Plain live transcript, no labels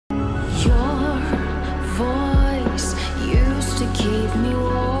keep me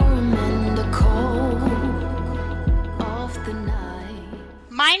warm in the cold of the night.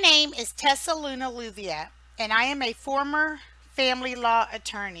 My name is Tessa Luna Luvia, and I am a former family law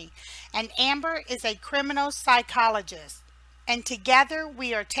attorney, and Amber is a criminal psychologist. And together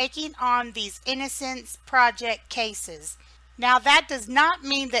we are taking on these Innocence Project cases. Now, that does not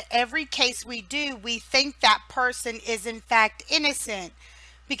mean that every case we do, we think that person is in fact innocent,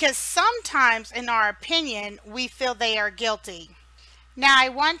 because sometimes, in our opinion, we feel they are guilty. Now, I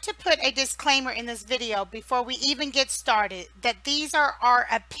want to put a disclaimer in this video before we even get started that these are our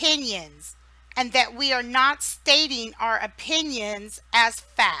opinions and that we are not stating our opinions as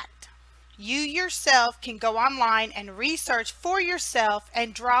fact. You yourself can go online and research for yourself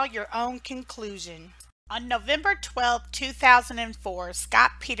and draw your own conclusion. On November 12, 2004,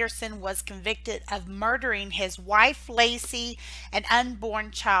 Scott Peterson was convicted of murdering his wife Lacey and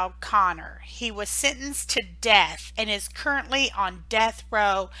unborn child Connor. He was sentenced to death and is currently on death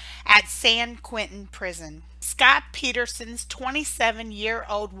row at San Quentin Prison. Scott Peterson's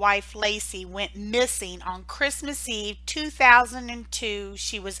 27-year-old wife Lacey went missing on Christmas Eve 2002.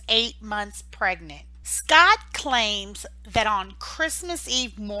 She was 8 months pregnant. Scott claims that on Christmas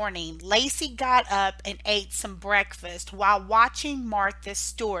Eve morning, Lacey got up and ate some breakfast while watching Martha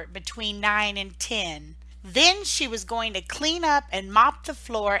Stewart between 9 and 10. Then she was going to clean up and mop the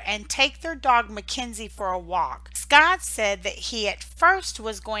floor and take their dog Mackenzie for a walk. Scott said that he at first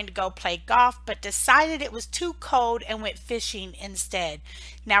was going to go play golf, but decided it was too cold and went fishing instead.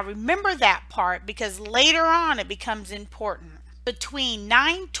 Now remember that part because later on it becomes important. Between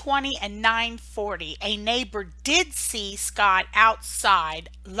 9:20 and 9:40, a neighbor did see Scott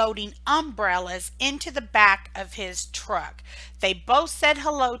outside loading umbrellas into the back of his truck. They both said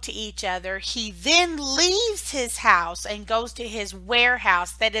hello to each other. He then leaves his house and goes to his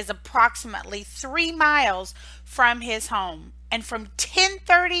warehouse that is approximately 3 miles from his home. And from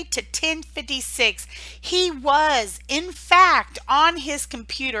 10:30 to 10:56, he was, in fact, on his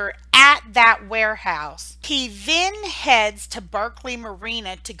computer at that warehouse. He then heads to Berkeley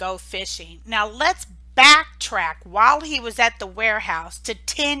Marina to go fishing. Now let's backtrack while he was at the warehouse to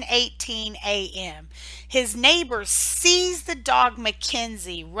 10:18 a.m. His neighbor sees the dog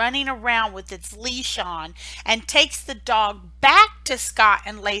Mackenzie running around with its leash on and takes the dog back to Scott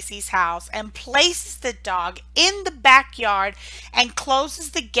and Lacey's house and places the dog in the backyard and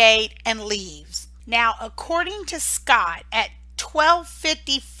closes the gate and leaves. Now, according to Scott, at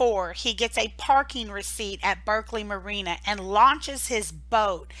 12:54, he gets a parking receipt at Berkeley Marina and launches his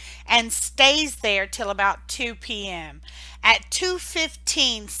boat and stays there till about 2 p.m. At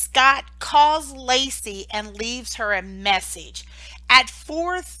 2:15, Scott calls Lacey and leaves her a message. At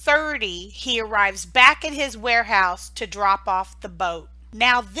 4:30, he arrives back at his warehouse to drop off the boat.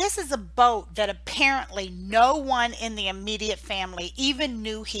 Now, this is a boat that apparently no one in the immediate family even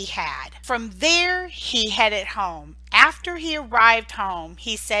knew he had. From there, he headed home. After he arrived home,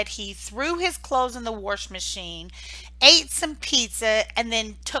 he said he threw his clothes in the wash machine, ate some pizza, and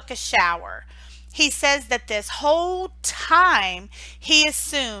then took a shower. He says that this whole time he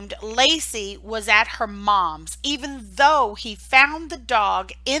assumed Lacey was at her mom's, even though he found the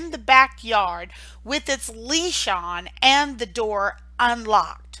dog in the backyard with its leash on and the door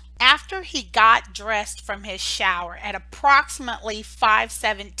unlocked. After he got dressed from his shower at approximately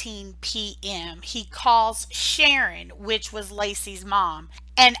 5:17 p.m., he calls Sharon, which was Lacey's mom,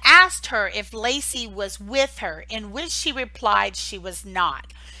 and asked her if Lacey was with her, in which she replied she was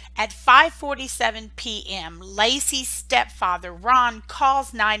not. At 5:47 p.m., Lacey's stepfather, Ron,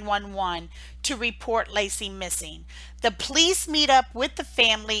 calls 911 to report Lacey missing. The police meet up with the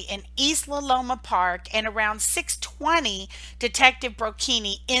family in East La Loma Park, and around 6:20, Detective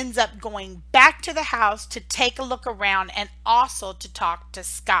Brocchini ends up going back to the house to take a look around and also to talk to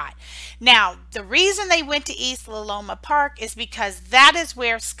Scott. Now, the reason they went to East La Loma Park is because that is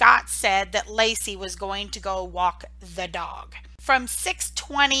where Scott said that Lacey was going to go walk the dog. From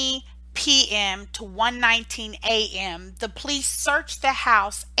 6:20 p.m. to 1:19 a.m., the police search the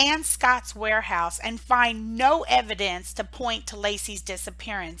house and Scott's warehouse and find no evidence to point to Lacey's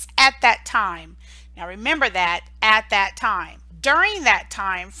disappearance at that time. Now remember that, at that time. During that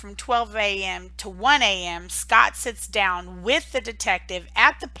time, from 12 a.m. to 1 a.m., Scott sits down with the detective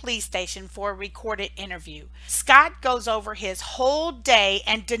at the police station for a recorded interview. Scott goes over his whole day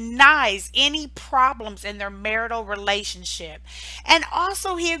and denies any problems in their marital relationship. And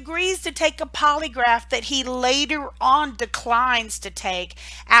also he agrees to take a polygraph that he later on declines to take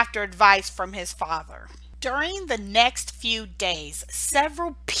after advice from his father. During the next few days,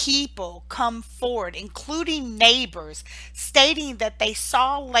 several people come forward, including neighbors, stating that they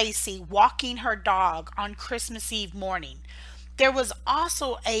saw Lacey walking her dog on Christmas Eve morning. There was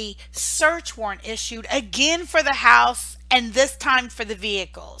also a search warrant issued again for the house and this time for the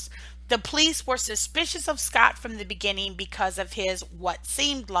vehicles. The police were suspicious of Scott from the beginning because of his what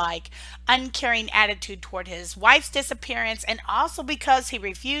seemed like uncaring attitude toward his wife's disappearance, and also because he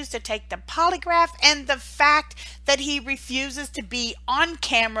refused to take the polygraph, and the fact that he refuses to be on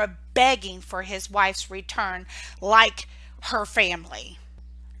camera begging for his wife's return like her family.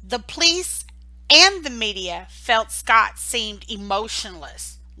 The police and the media felt Scott seemed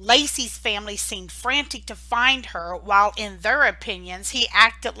emotionless. Lacey's family seemed frantic to find her, while in their opinions, he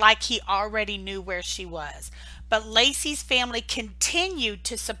acted like he already knew where she was. But Lacey's family continued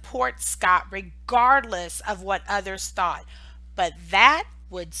to support Scott regardless of what others thought. But that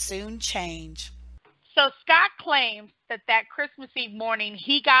would soon change. So Scott claims that Christmas Eve morning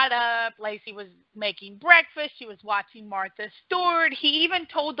he got up, Lacey was making breakfast, she was watching Martha Stewart. He even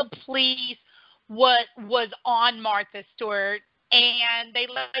told the police what was on Martha Stewart, and they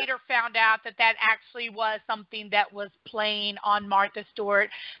later found out that actually was something that was playing on Martha Stewart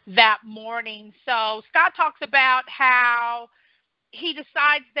that morning. So Scott talks about how he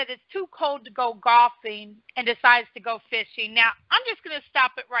decides that it's too cold to go golfing and decides to go fishing. Now, I'm just going to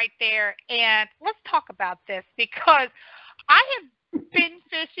stop it right there, and let's talk about this, because I have been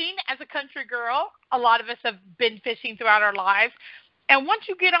fishing as a country girl. A lot of us have been fishing throughout our lives, and once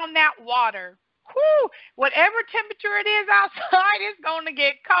you get on that water, whatever temperature it is outside, it's going to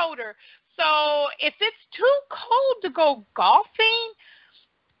get colder. So if it's too cold to go golfing,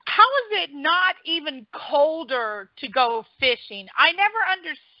 how is it not even colder to go fishing? I never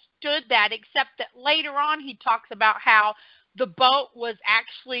understood that, except that later on he talks about how the boat was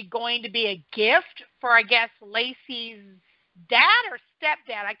actually going to be a gift for, I guess, Lacey's dad or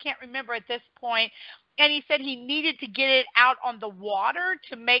stepdad. I can't remember at this point. And he said he needed to get it out on the water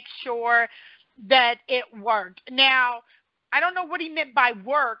to make sure that it worked. Now, I don't know what he meant by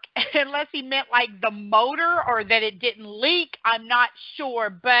work, unless he meant like the motor or that it didn't leak. I'm not sure.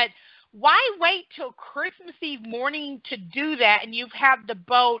 But why wait till Christmas Eve morning to do that, and you've had the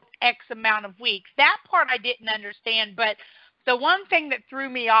boat X amount of weeks? That part I didn't understand. But the one thing that threw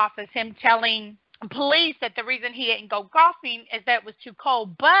me off is him telling police that the reason he didn't go golfing is that it was too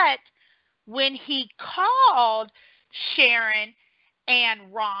cold. But when he called Sharon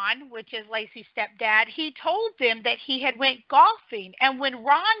and Ron, which is Lacey's stepdad, he told them that he had went golfing. And when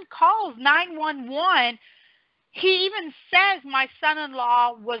Ron calls 911, he even says my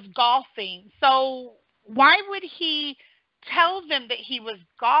son-in-law was golfing. So why would he tell them that he was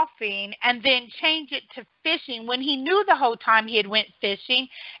golfing and then change it to fishing when he knew the whole time he had went fishing,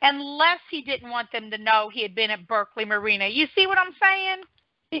 unless he didn't want them to know he had been at Berkeley Marina? You see what I'm saying?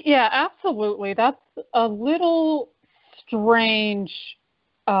 Yeah, absolutely. That's a little strange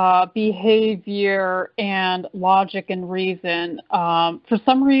behavior and logic and reason. For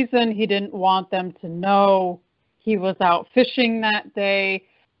some reason, he didn't want them to know he was out fishing that day.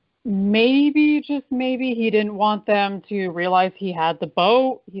 Maybe, just maybe, he didn't want them to realize he had the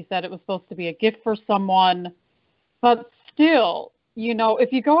boat. He said it was supposed to be a gift for someone. But still, you know,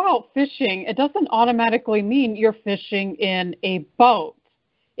 if you go out fishing, it doesn't automatically mean you're fishing in a boat.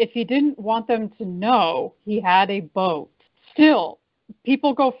 If he didn't want them to know he had a boat, still,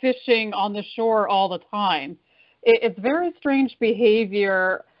 people go fishing on the shore all the time. It's very strange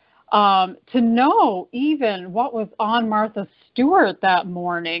behavior to know even what was on Martha Stewart that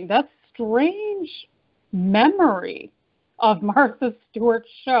morning. That's strange memory of Martha Stewart's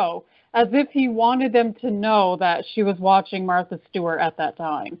show, as if he wanted them to know that she was watching Martha Stewart at that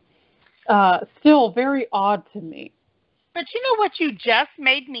time. Still very odd to me. But you know what you just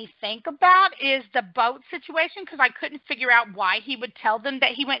made me think about is the boat situation, because I couldn't figure out why he would tell them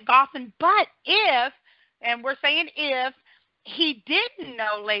that he went golfing. But if, and we're saying if, he didn't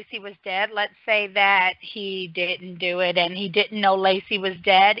know Lacey was dead, let's say that he didn't do it and he didn't know Lacey was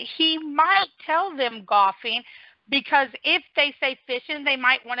dead, he might tell them golfing, because if they say fishing, they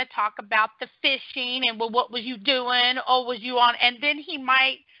might want to talk about the fishing and, well, what was you doing? Oh, was you on? And then he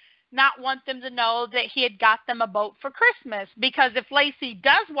might not want them to know that he had got them a boat for Christmas, because if Lacey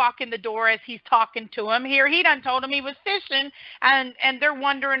does walk in the door as he's talking to him, here he done told him he was fishing, and they're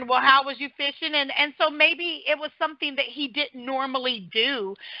wondering, well, how was you fishing? And so maybe it was something that he didn't normally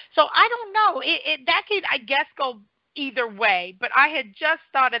do. So I don't know. That could, I guess, go either way, but I had just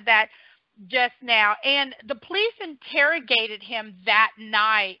thought of that just now. And the police interrogated him that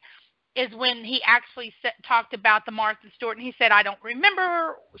night, is when he actually talked about the Martha Stewart, and he said, I don't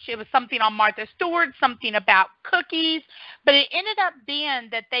remember. It was something on Martha Stewart, something about cookies, but it ended up being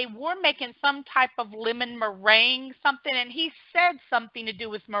that they were making some type of lemon meringue, something, and he said something to do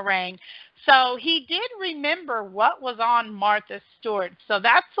with meringue. So he did remember what was on Martha Stewart. So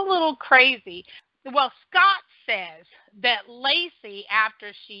that's a little crazy. Well, Scott says that Lacey,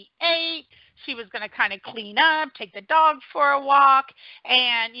 after she ate, she was going to kind of clean up, take the dog for a walk,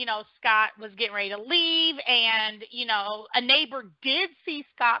 and, Scott was getting ready to leave, and, a neighbor did see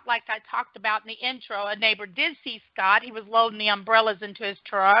Scott, like I talked about in the intro. A neighbor did see Scott. He was loading the umbrellas into his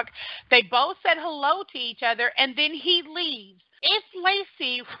truck. They both said hello to each other, and then he leaves. If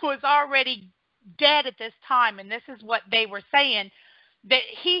Lacey was already dead at this time, and this is what they were saying, that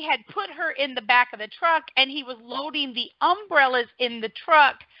he had put her in the back of the truck and he was loading the umbrellas in the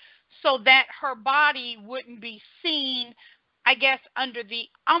truck so that her body wouldn't be seen, I guess, under the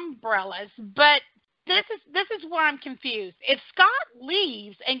umbrellas. But this is where I'm confused. If Scott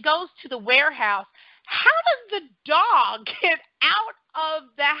leaves and goes to the warehouse, how does the dog get out of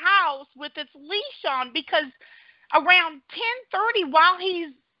the house with its leash on? Because around 10:30, while he's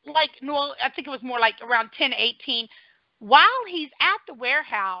I think it was more like around 10:18, while he's at the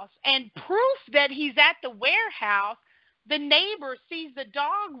warehouse, and proof that he's at the warehouse, the neighbor sees the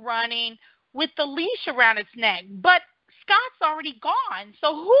dog running with the leash around its neck. But Scott's already gone.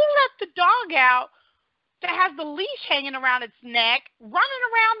 So who let the dog out that has the leash hanging around its neck, running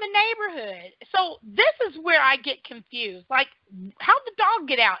around the neighborhood? So this is where I get confused. Like, how'd the dog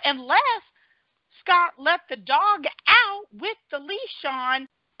get out? Unless Scott let the dog out with the leash on.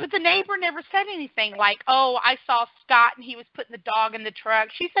 But the neighbor never said anything like, oh, I saw Scott and he was putting the dog in the truck.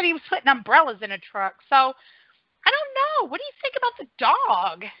 She said he was putting umbrellas in a truck. So I don't know. What do you think about the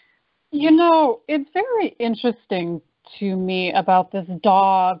dog? It's very interesting to me about this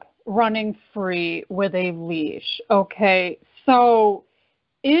dog running free with a leash. Okay, so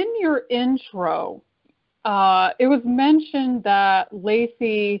in your intro, it was mentioned that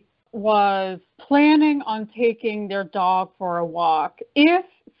Lacey was planning on taking their dog for a walk. If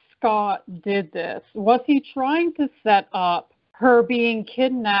Scott did this, was he trying to set up her being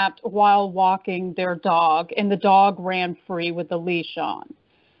kidnapped while walking their dog and the dog ran free with the leash on?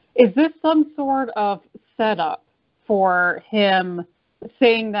 Is this some sort of setup for him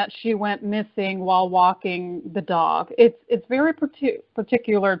saying that she went missing while walking the dog? It's very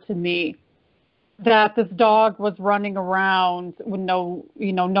particular to me that this dog was running around with no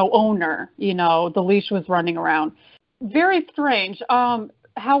owner, the leash was running around. Very strange.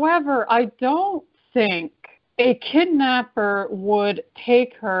 However, I don't think a kidnapper would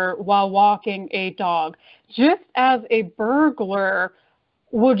take her while walking a dog, just as a burglar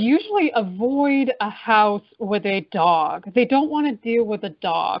would usually avoid a house with a dog. They don't want to deal with a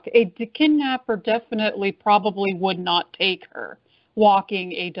dog. A kidnapper definitely probably would not take her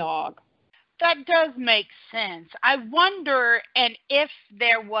walking a dog. That does make sense. I wonder, and if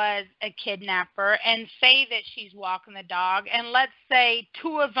there was a kidnapper, and say that she's walking the dog, and let's say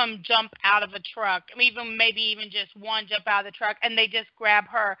two of them jump out of a truck, maybe even just one jump out of the truck, and they just grab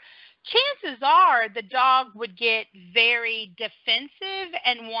her, chances are the dog would get very defensive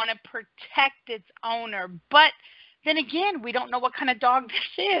and want to protect its owner. But then again, we don't know what kind of dog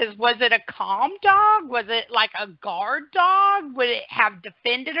this is. Was it a calm dog? Was it like a guard dog? Would it have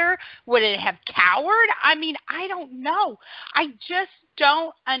defended her? Would it have cowered? I don't know. I just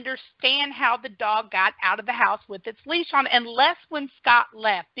don't understand how the dog got out of the house with its leash on, unless when Scott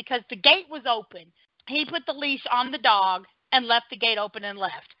left, because the gate was open. He put the leash on the dog and left the gate open and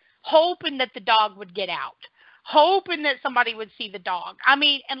left, hoping that the dog would get out, hoping that somebody would see the dog.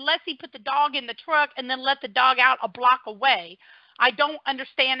 Unless he put the dog in the truck and then let the dog out a block away, I don't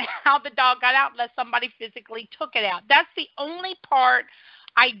understand how the dog got out unless somebody physically took it out. That's the only part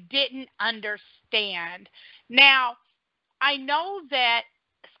I didn't understand. Now, I know that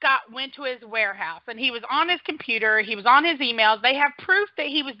Scott went to his warehouse and he was on his computer, he was on his emails. They have proof that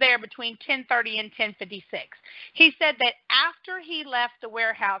he was there between 10:30 and 10:56. He said that after he left the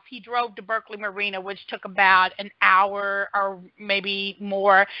warehouse, he drove to Berkeley Marina, which took about an hour or maybe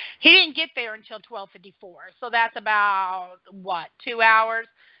more. He didn't get there until 12:54. So that's about 2 hours.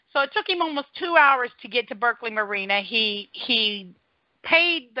 So it took him almost 2 hours to get to Berkeley Marina. He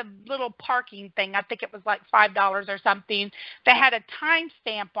paid the little parking thing. I think it was like $5 or something. That had a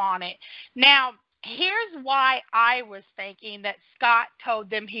timestamp on it. Now, here's why I was thinking that Scott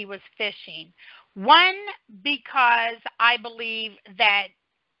told them he was fishing. One, because I believe that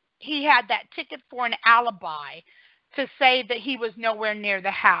he had that ticket for an alibi to say that he was nowhere near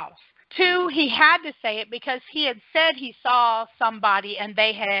the house. Two, he had to say it because he had said he saw somebody and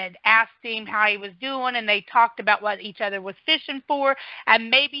they had asked him how he was doing, and they talked about what each other was fishing for, and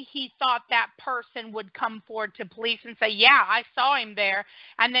maybe he thought that person would come forward to police and say, yeah, I saw him there,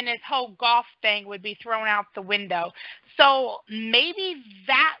 and then his whole golf thing would be thrown out the window. So maybe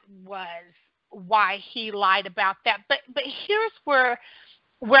that was why he lied about that. But here's where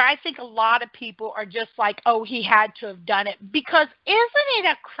I think a lot of people are just like, oh, he had to have done it. Because isn't it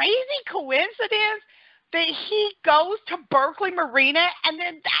a crazy coincidence that he goes to Berkeley Marina and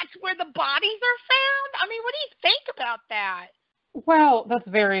then that's where the bodies are found? I mean, what do you think about that? Well, that's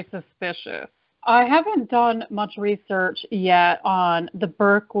very suspicious. I haven't done much research yet on the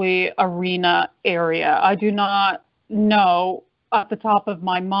Berkeley Arena area. I do not know off the top of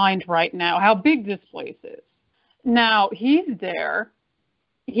my mind right now how big this place is. Now, he's there.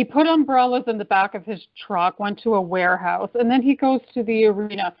 He put umbrellas in the back of his truck, went to a warehouse, and then he goes to the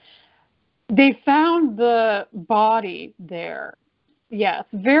arena. They found the body there. Yes,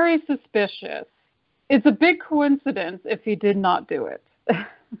 very suspicious. It's a big coincidence if he did not do it.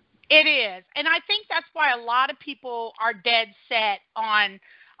 It is. And I think that's why a lot of people are dead set on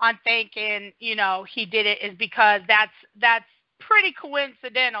thinking, you know, he did it, is because that's pretty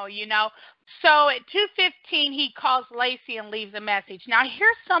coincidental, you know. So at 2:15, he calls Lacey and leaves a message. Now,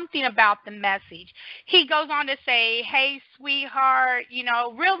 here's something about the message. He goes on to say, hey, sweetheart, you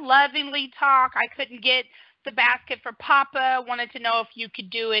know, real lovingly talk. I couldn't get the basket for Papa. Wanted to know if you could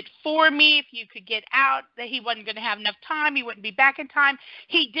do it for me, if you could get out, that he wasn't going to have enough time. He wouldn't be back in time.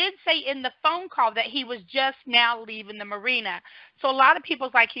 He did say in the phone call that he was just now leaving the marina. So a lot of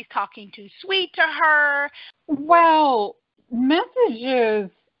people's like, he's talking too sweet to her. Well, messages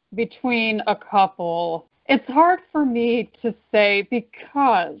between a couple, it's hard for me to say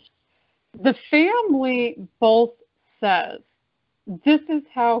because the family both says this is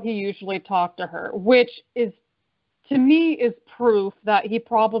how he usually talked to her, which is, to me, is proof that he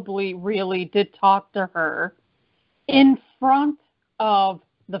probably really did talk to her in front of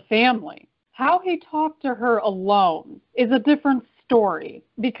the family. How he talked to her alone is a different story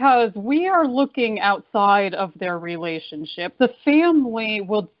because we are looking outside of their relationship. The family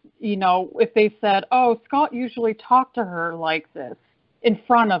will, you know, if they said, oh, Scott usually talked to her like this in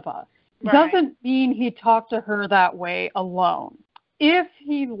front of us, right, doesn't mean he talked to her that way alone. If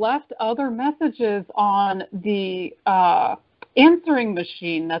he left other messages on the answering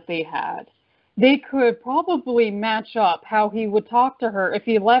machine that they had, they could probably match up how he would talk to her if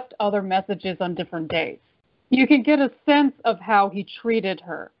he left other messages on different days. You can get a sense of how he treated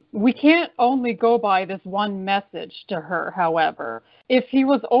her. We can't only go by this one message to her, however. If he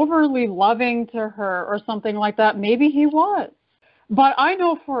was overly loving to her or something like that, maybe he was. But I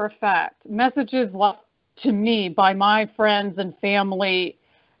know for a fact, messages left to me by my friends and family,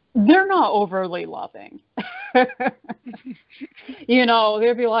 they're not overly loving. You know,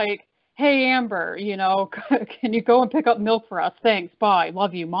 they'd be like, hey, Amber, you know, can you go and pick up milk for us? Thanks, bye,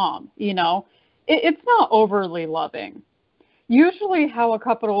 love you, Mom. You know, it's not overly loving. Usually how a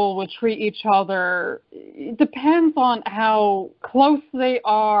couple would treat each other, it depends on how close they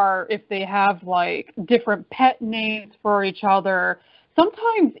are, if they have like different pet names for each other.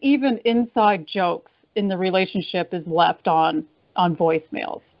 Sometimes even inside jokes in the relationship is left on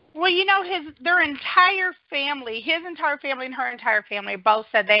voicemails. Well, you know, their entire family, his entire family and her entire family both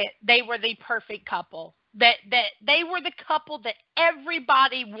said they were the perfect couple, that they were the couple that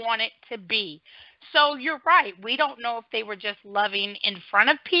everybody wanted to be. So you're right. We don't know if they were just loving in front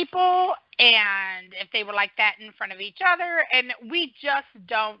of people and if they were like that in front of each other, and we just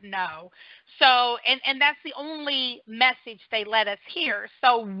don't know. So, and that's the only message they let us hear,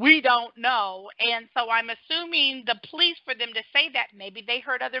 so we don't know. And so I'm assuming the police, for them to say that, maybe they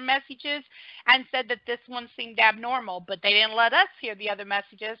heard other messages and said that this one seemed abnormal, but they didn't let us hear the other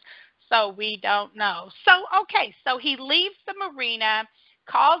messages, so we don't know. So, okay, so he leaves the marina,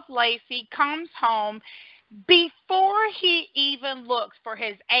 calls Lacey, comes home. Before he even looks for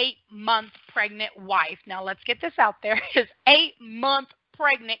his 8-month pregnant wife. Now, let's get this out there. His 8-month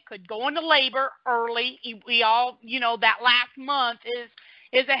pregnant could go into labor early. We all, you know, that last month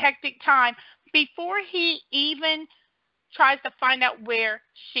is a hectic time. Before he even tries to find out where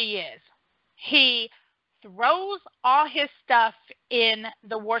she is, he throws all his stuff in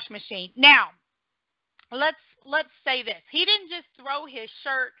the wash machine. Now, let's say this. He didn't just throw his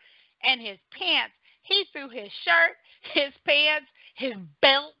shirt and his pants. He threw his shirt, his pants, his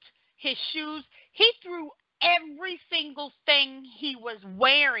belt, his shoes. He threw every single thing he was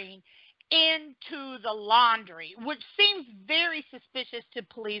wearing into the laundry, which seems very suspicious to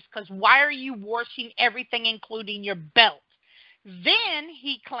police because why are you washing everything, including your belt? Then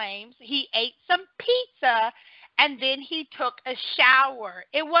he claims he ate some pizza and then he took a shower.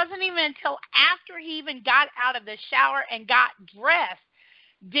 It wasn't even until after he even got out of the shower and got dressed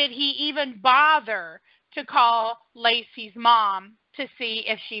did he even bother to call Lacey's mom to see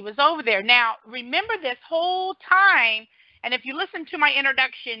if she was over there. Now, remember this whole time, and if you listen to my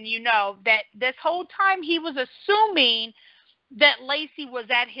introduction, you know that this whole time he was assuming that Lacey was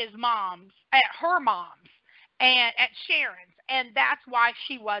at her mom's, and at Sharon's, and that's why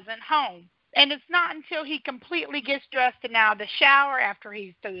she wasn't home. And it's not until he completely gets dressed and out of the shower, after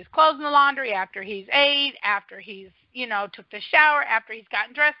he's threw his clothes in the laundry, after he's ate, after he's, took the shower, after he's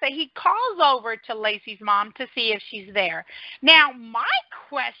gotten dressed, that he calls over to Lacey's mom to see if she's there. Now, my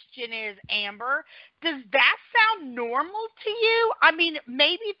question is, Amber, does that sound normal to you? I mean,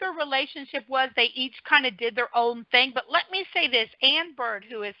 maybe their relationship was they each kind of did their own thing, but let me say this. Ann Bird,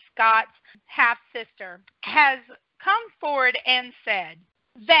 who is Scott's half-sister, has come forward and said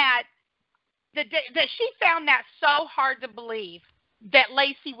that she found that so hard to believe that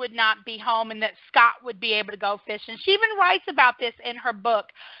Lacey would not be home and that Scott would be able to go fishing. She even writes about this in her book.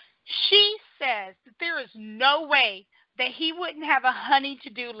 She says that there is no way that he wouldn't have a honey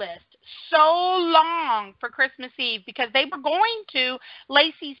to-do list so long for Christmas Eve, because they were going to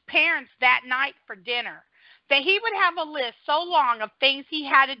Lacey's parents that night for dinner, that he would have a list so long of things he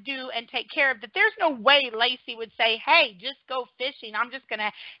had to do and take care of that there's no way Lacey would say, hey, just go fishing. I'm just going to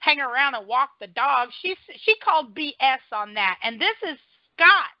hang around and walk the dog. She called BS on that. And this is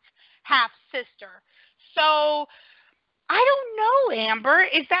Scott's half-sister. So I don't know, Amber.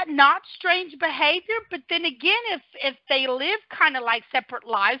 Is that not strange behavior? But then again, if they live kind of like separate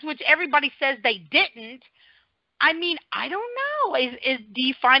lives, which everybody says they didn't, I mean, I don't know. Do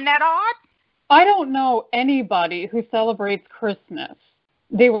you find that odd? I don't know anybody who celebrates Christmas.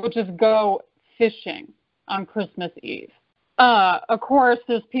 They will just go fishing on Christmas Eve. Of course,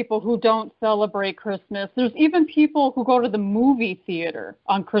 there's people who don't celebrate Christmas. There's even people who go to the movie theater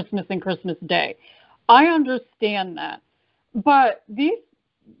on Christmas and Christmas Day. I understand that. But this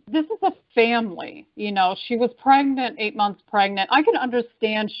is a family. She was pregnant, 8 months pregnant. I can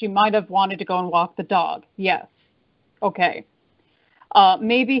understand she might have wanted to go and walk the dog. Yes. Okay.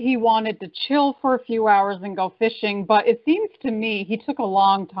 Maybe he wanted to chill for a few hours and go fishing, but it seems to me he took a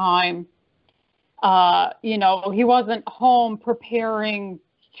long time. He wasn't home preparing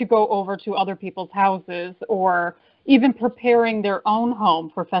to go over to other people's houses or even preparing their own home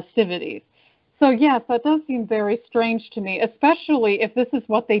for festivities. So, yes, that does seem very strange to me, especially if this is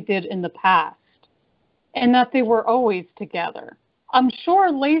what they did in the past and that they were always together. I'm sure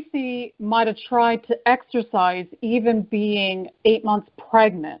Lacey might have tried to exercise even being 8 months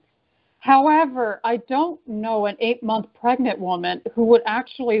pregnant. However, I don't know an 8-month pregnant woman who would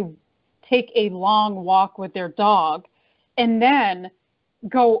actually take a long walk with their dog and then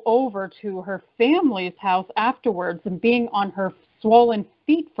go over to her family's house afterwards and being on her swollen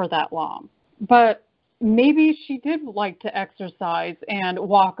feet for that long. But maybe she did like to exercise and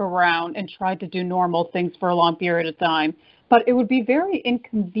walk around and try to do normal things for a long period of time. But it would be very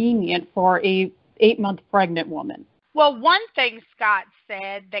inconvenient for a 8-month pregnant woman. Well, one thing Scott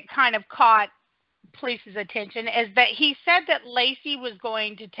said that kind of caught police's attention is that he said that Lacey was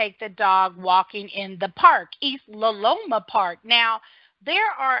going to take the dog walking in the park, East La Loma Park. Now, there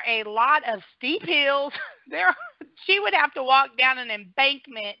are a lot of steep hills. She would have to walk down an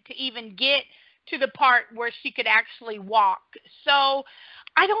embankment to even get to the part where she could actually walk. So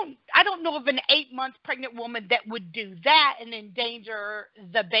I don't know of an 8-month pregnant woman that would do that and endanger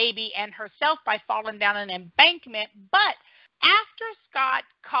the baby and herself by falling down an embankment. But after Scott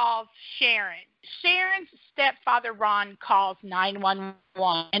calls Sharon's stepfather, Ron, calls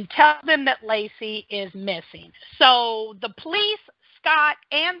 911 and tells them that Lacey is missing. So the police, Scott,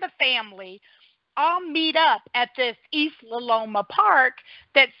 and the family all meet up at this East La Loma Park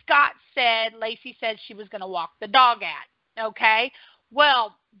that Scott said Lacey said she was going to walk the dog at, okay?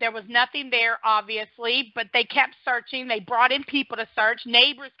 Well, there was nothing there, obviously, but they kept searching. They brought in people to search.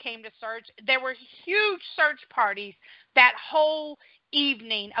 Neighbors came to search. There were huge search parties that whole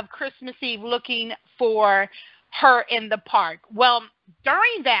evening of Christmas Eve looking for her in the park. Well,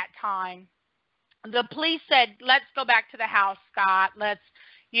 during that time, the police said, let's go back to the house, Scott. Let's,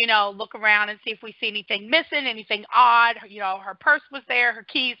 look around and see if we see anything missing, anything odd. Her purse was there. Her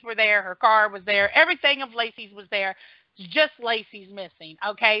keys were there. Her car was there. Everything of Lacey's was there. Just Lacey's missing.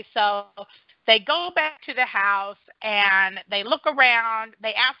 Okay, so they go back to the house and they look around.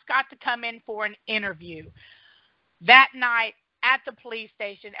 They ask Scott to come in for an interview that night at the police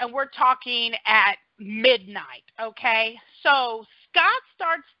station, and we're talking at midnight. Okay, so Scott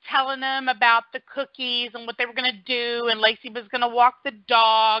starts telling them about the cookies and what they were going to do, and Lacey was going to walk the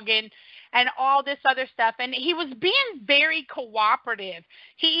dog, and and all this other stuff. And he was being very cooperative.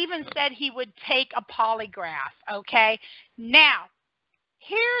 He even said he would take a polygraph, okay? Now,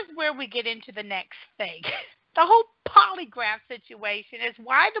 here's where we get into the next thing. The whole polygraph situation is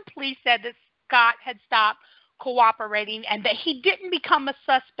why the police said that Scott had stopped cooperating and that he didn't become a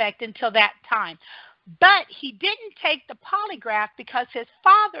suspect until that time. But he didn't take the polygraph because his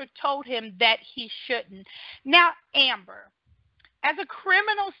father told him that he shouldn't. Now, Amber, as a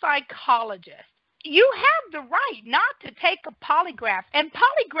criminal psychologist, you have the right not to take a polygraph, and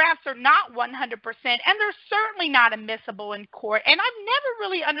polygraphs are not 100%, and they're certainly not admissible in court. And I've never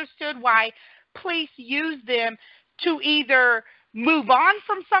really understood why police use them to either move on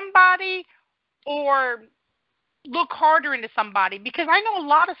from somebody or look harder into somebody, because I know a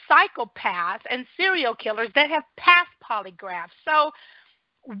lot of psychopaths and serial killers that have passed polygraphs. So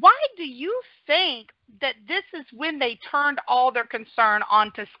why do you think that this is when they turned all their concern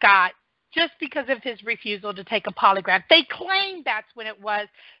onto Scott, just because of his refusal to take a polygraph? They claim that's when it was.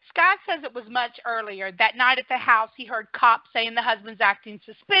 Scott says it was much earlier. That night at the house, he heard cops saying the husband's acting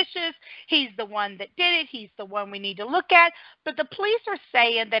suspicious. He's the one that did it. He's the one we need to look at. But the police are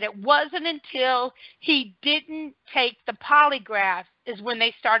saying that it wasn't until he didn't take the polygraph is when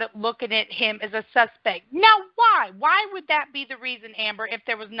they started looking at him as a suspect. Now, why? Why would that be the reason, Amber, if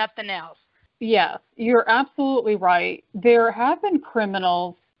there was nothing else? Yes, you're absolutely right. There have been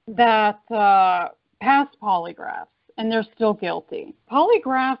criminals that passed polygraphs, and they're still guilty.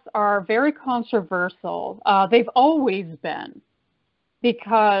 Polygraphs are very controversial. They've always been,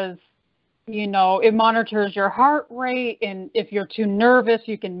 because, you know, it monitors your heart rate, and if you're too nervous,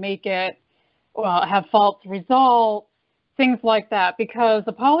 you can make it have false results, things like that, because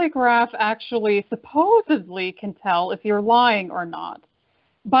a polygraph actually supposedly can tell if you're lying or not.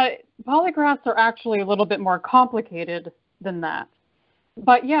 But polygraphs are actually a little bit more complicated than that.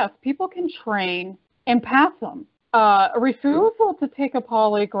 But yes, people can train and pass them. A refusal to take a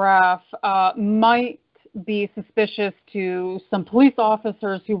polygraph might be suspicious to some police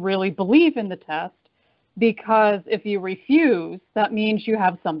officers who really believe in the test, because if you refuse, that means you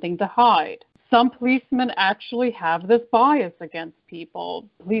have something to hide. Some policemen actually have this bias against people.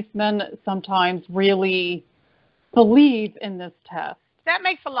 Policemen sometimes really believe in this test. That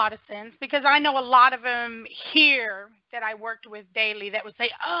makes a lot of sense, because I know a lot of them here that I worked with daily that would say,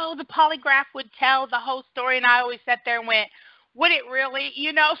 oh, the polygraph would tell the whole story. And I always sat there and went, would it really?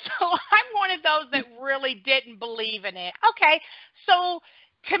 You know, so I'm one of those that really didn't believe in it. Okay, so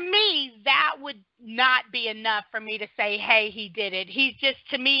to me, that would not be enough for me to say, hey, he did it. He's just,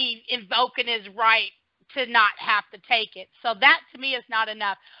 to me, invoking his right to not have to take it. So that, to me, is not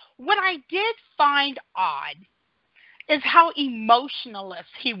enough. What I did find odd is how emotionless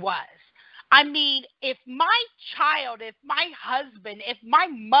he was. I mean, if my child, if my husband, if my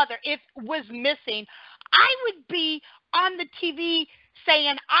mother, if was missing, I would be on the TV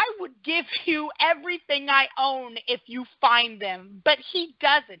saying, I would give you everything I own if you find them. But he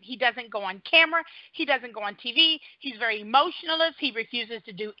doesn't. He doesn't go on camera. He doesn't go on TV. He's very emotionless. He refuses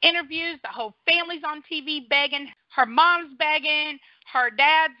to do interviews. The whole family's on TV begging. Her mom's begging. Her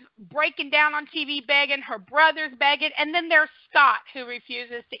dad's breaking down on TV begging. Her brother's begging. And then there's Scott, who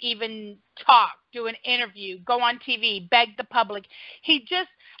refuses to even talk, do an interview, go on TV, beg the public. He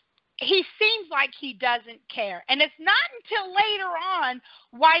seems like he doesn't care. And it's not until later on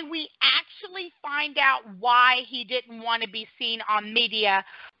why we actually find out why he didn't want to be seen on media.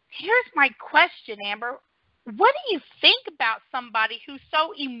 Here's my question, Amber. What do you think about somebody who's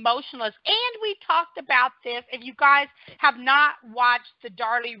so emotionless? And we talked about this. If you guys have not watched the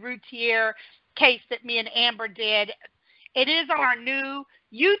Darlie Routier case that me and Amber did, it is on our new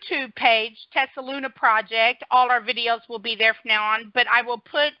YouTube page, Tessa Luna Project. All our videos will be there from now on, but I will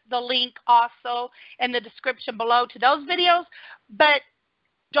put the link also in the description below to those videos. But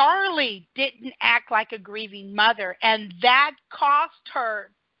Darlie didn't act like a grieving mother, and that cost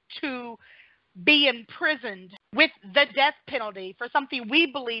her to be imprisoned with the death penalty for something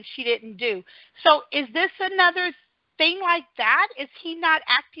we believe she didn't do. So is this another thing like that? Is he not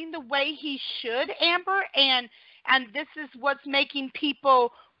acting the way he should, Amber? And this is what's making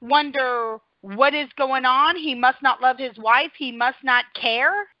people wonder what is going on. He must not love his wife. He must not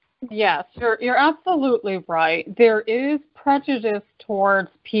care. Yes, you're absolutely right. There is prejudice towards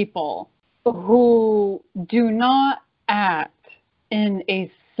people who do not act in a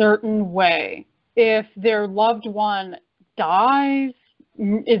certain way. If their loved one dies,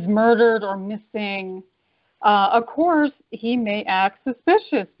 is murdered or missing, of course, he may act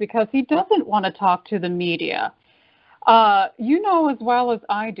suspicious because he doesn't want to talk to the media. You know as well as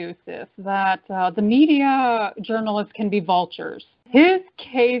I do, sis, that the media journalists can be vultures. His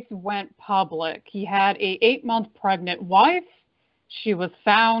case went public. He had a 8-month pregnant wife. She was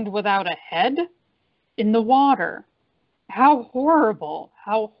found without a head in the water. How horrible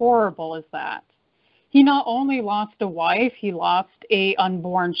is that? He not only lost a wife, he lost a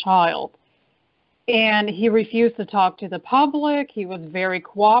unborn child. And he refused to talk to the public. He was very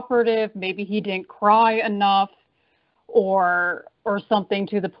cooperative. Maybe he didn't cry enough or something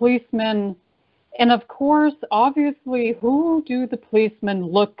to the policeman. And of course, obviously, who do the policemen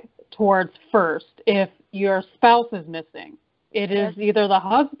look towards first if your spouse is missing? It is either the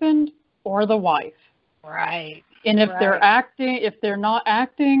husband or the wife. Right. And if they're not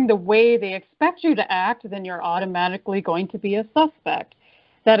acting the way they expect you to act, then you're automatically going to be a suspect.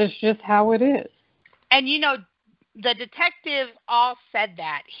 That is just how it is. And, you know, the detectives all said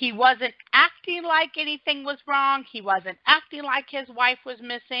that. He wasn't acting like anything was wrong. He wasn't acting like his wife was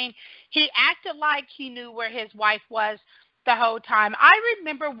missing. He acted like he knew where his wife was the whole time. I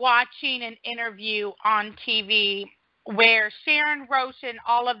remember watching an interview on TV where Sharon Roach and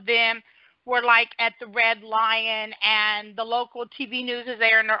all of them were like at the Red Lion, and the local TV news is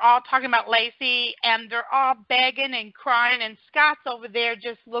there, and they're all talking about Laci, and they're all begging and crying, and Scott's over there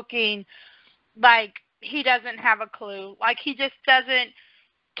just looking like he doesn't have a clue, like he just doesn't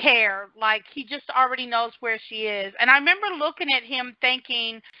care, like he just already knows where she is. And I remember looking at him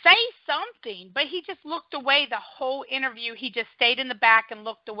thinking, say something, but he just looked away the whole interview. He just stayed in the back and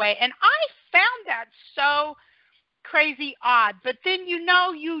looked away, and I found that so crazy odd. But then, you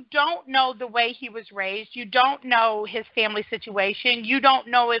know, you don't know the way he was raised. You don't know his family situation. You don't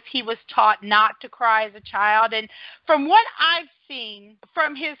know if he was taught not to cry as a child. And from what I've seen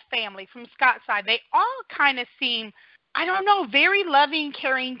from his family, from Scott's side, they all kind of seem, I don't know, very loving,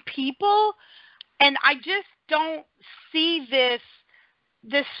 caring people. And I just don't see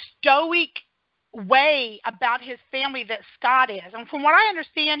this stoic way about his family that Scott is. And from what I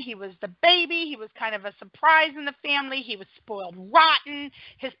understand, he was the baby. He was kind of a surprise in the family. He was spoiled rotten.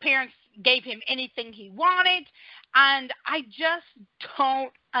 His parents gave him anything he wanted. And I just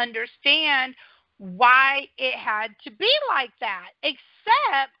don't understand why it had to be like that,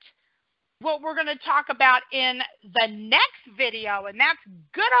 except what we're going to talk about in the next video, and that's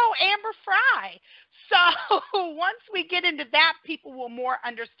good old Amber Frey. So once we get into that, people will more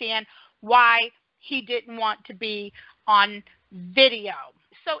understand why he didn't want to be on video.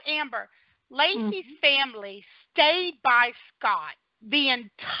 So Amber, Laci's family stayed by Scott the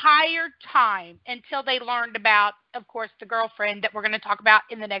entire time until they learned about, of course, the girlfriend that we're going to talk about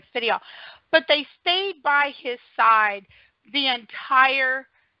in the next video. But they stayed by his side the entire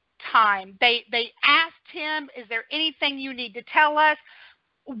time. They asked him, is there anything you need to tell us?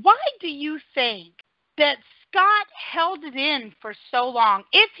 Why do you think that Scott held it in for so long?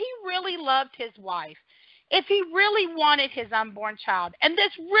 If he really loved his wife, if he really wanted his unborn child, and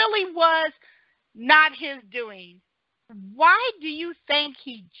this really was not his doing, why do you think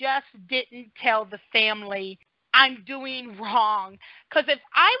he just didn't tell the family, I'm doing wrong? Because if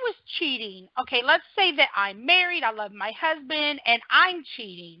I was cheating, okay, let's say that I'm married, I love my husband, and I'm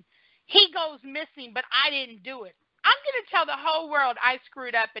cheating. He goes missing, but I didn't do it. I'm going to tell the whole world I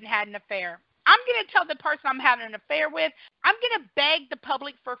screwed up and had an affair. I'm going to tell the person I'm having an affair with, I'm going to beg the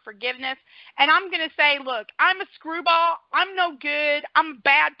public for forgiveness, and I'm going to say, look, I'm a screwball, I'm no good, I'm a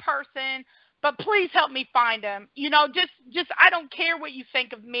bad person, but please help me find him. You know, just I don't care what you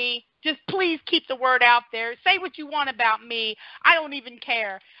think of me. Just please keep the word out there. Say what you want about me. I don't even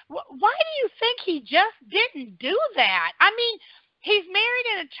care. Why do you think he just didn't do that? I mean, he's married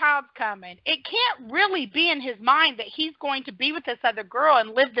and a child's coming. It can't really be in his mind that he's going to be with this other girl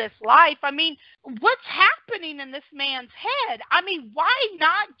and live this life. I mean, what's happening in this man's head? I mean, why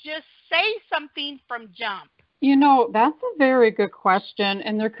not just say something from jump? You know, that's a very good question,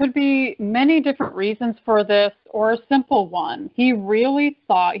 and there could be many different reasons for this, or a simple one. He really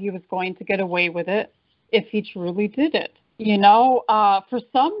thought he was going to get away with it if he truly did it. You know, for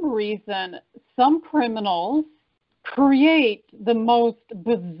some reason, some criminals create the most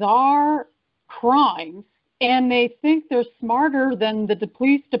bizarre crimes, and they think they're smarter than the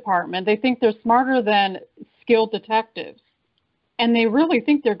police department. They think they're smarter than skilled detectives, and they really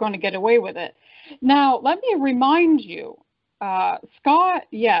think they're going to get away with it. Now, let me remind you, Scott,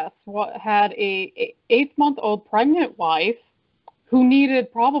 yes, had a 8-month-old pregnant wife who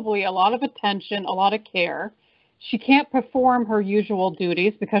needed probably a lot of attention, a lot of care. She can't perform her usual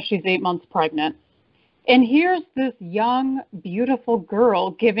duties because she's 8 months pregnant. And here's this young, beautiful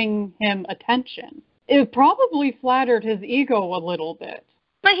girl giving him attention. It probably flattered his ego a little bit.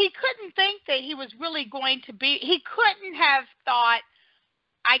 But he couldn't think that he was really going to be, he couldn't have thought,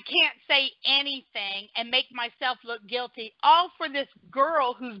 I can't say anything and make myself look guilty, all for this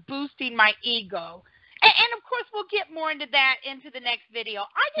girl who's boosting my ego. And of course, we'll get more into that into the next video.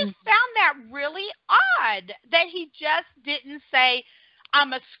 I just found that really odd that he just didn't say,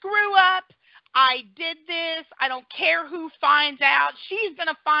 I'm a screw up. I did this. I don't care who finds out. She's going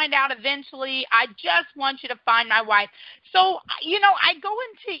to find out eventually. I just want you to find my wife. So, I go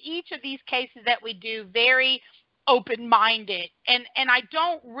into each of these cases that we do very open-minded, and I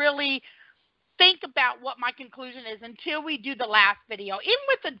don't really think about what my conclusion is until we do the last video. Even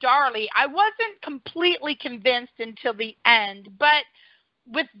with the Darlie, I wasn't completely convinced until the end, but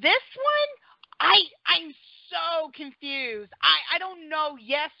with this one, I'm so confused. I don't know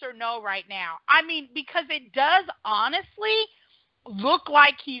yes or no right now. I mean, because it does honestly look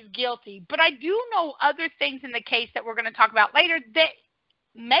like he's guilty, but I do know other things in the case that we're going to talk about later that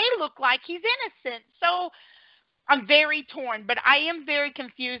may look like he's innocent. So I'm very torn, but I am very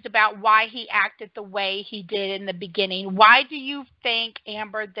confused about why he acted the way he did in the beginning. Why do you think,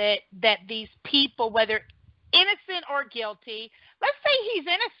 Amber, that these people, whether innocent or guilty, let's say he's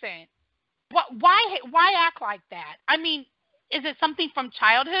innocent, why act like that? I mean, is it something from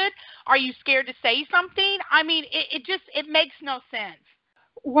childhood? Are you scared to say something? I mean, it makes no sense.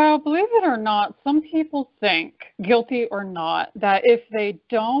 Well, believe it or not, some people think, guilty or not, that if they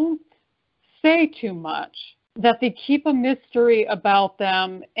don't say too much, that they keep a mystery about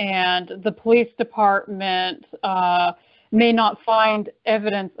them and the police department may not find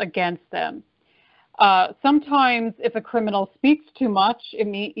evidence against them. Sometimes if a criminal speaks too much,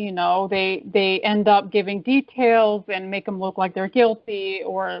 they end up giving details and make them look like they're guilty,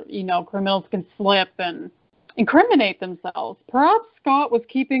 or, criminals can slip and incriminate themselves. Perhaps Scott was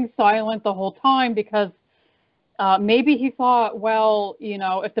keeping silent the whole time because maybe he thought, well,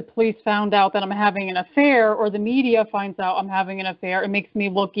 if the police found out that I'm having an affair, or the media finds out I'm having an affair, it makes me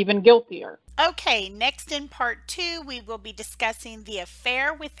look even guiltier. Okay, next in part 2, we will be discussing the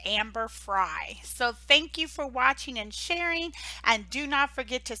affair with Amber Frey. So thank you for watching and sharing, and do not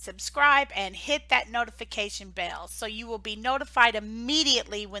forget to subscribe and hit that notification bell so you will be notified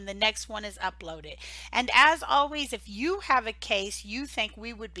immediately when the next one is uploaded. And as always, if you have a case you think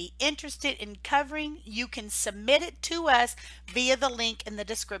we would be interested in covering, you can submit it to us via the link in the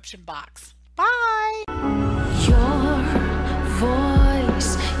description box. Bye! Your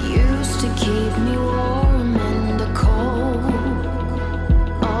voice used to keep me warm in the cold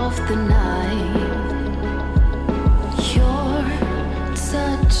of the night.